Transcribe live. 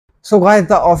So guys,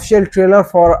 the official trailer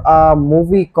for a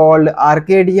movie called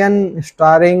Arcadian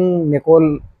starring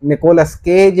Nicolas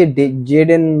Cage,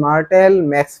 Jaeden Martell,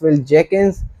 Maxwell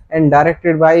Jenkins and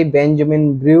directed by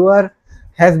Benjamin Brewer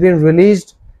has been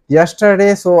released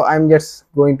yesterday. So I'm just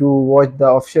going to watch the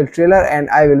official trailer and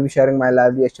I will be sharing my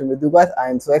live reaction with you guys.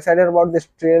 I am so excited about this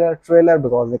trailer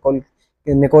because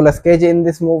Nicolas Cage in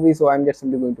this movie. So I'm just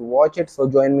simply going to watch it. So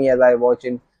join me as I watch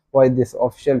this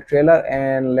official trailer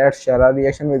and let's share our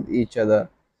reaction with each other.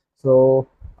 So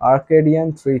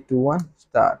Arcadian 3, 2, 1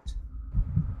 start.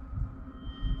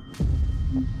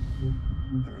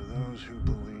 There are those who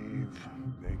believe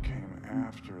they came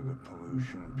after the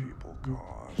pollution people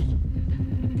caused.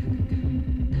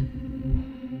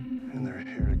 And they're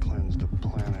here to cleanse the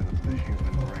planet of the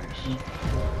human race.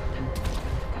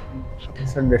 So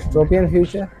It's a dystopian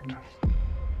future.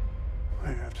 I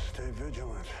have to stay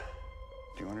vigilant.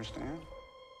 Do you understand?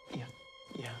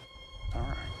 Yeah. All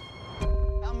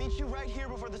right. I'll meet you right here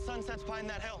before the sun sets behind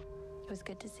that hill. It was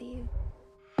good to see you.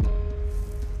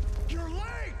 You're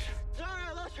late! Sorry,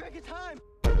 I lost track of time.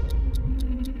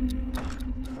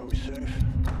 Are we safe?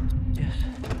 Yes.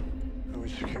 Are we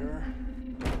secure?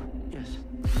 Yes.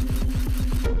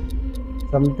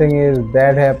 Something is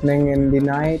bad happening in the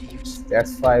night.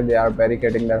 That's why they are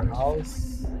barricading their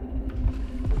house.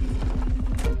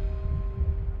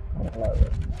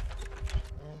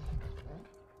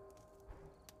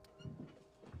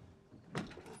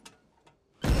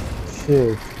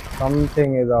 Shit,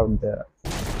 something is out there.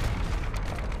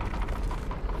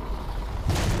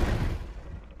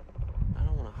 I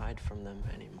don't want to hide from them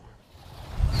anymore.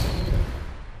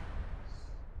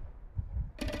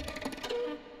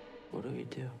 What do we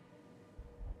do?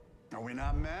 Are we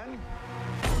not men?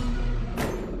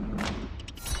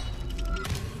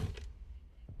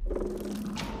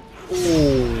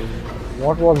 Ooh,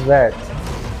 what was that?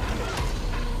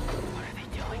 What are they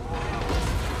doing?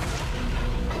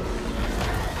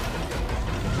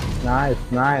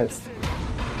 Nice.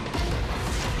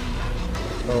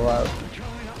 So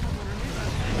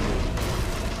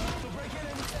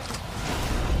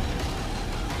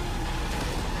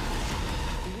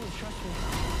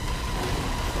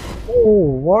oh,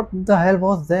 what the hell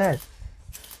was that?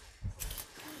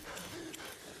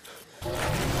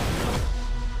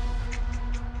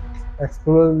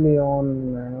 Exclusively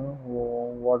on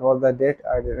what was the date?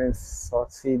 I didn't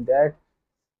see that.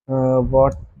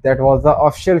 But that was the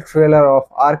official trailer of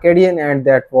Arcadian, and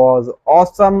that was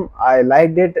awesome. I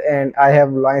liked it, and I have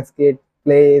Lionsgate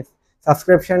Play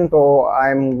subscription, so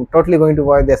I'm totally going to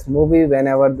watch this movie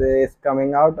whenever this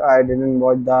coming out. I didn't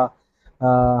watch the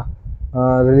uh,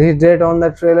 release date on the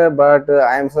trailer, but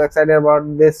I am so excited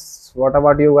about this. What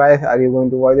about you guys? Are you going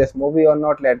to watch this movie or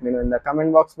not? Let me know in the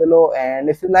comment box below. And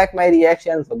if you like my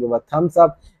reaction, so give a thumbs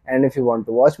up. And if you want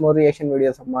to watch more reaction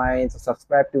videos of mine, so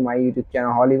subscribe to my YouTube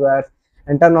channel Hollywood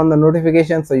and turn on the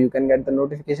notifications so you can get the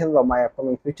notifications of my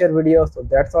upcoming future videos. So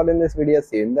that's all in this video.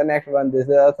 See you in the next one. This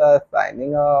is us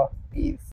signing off. Peace.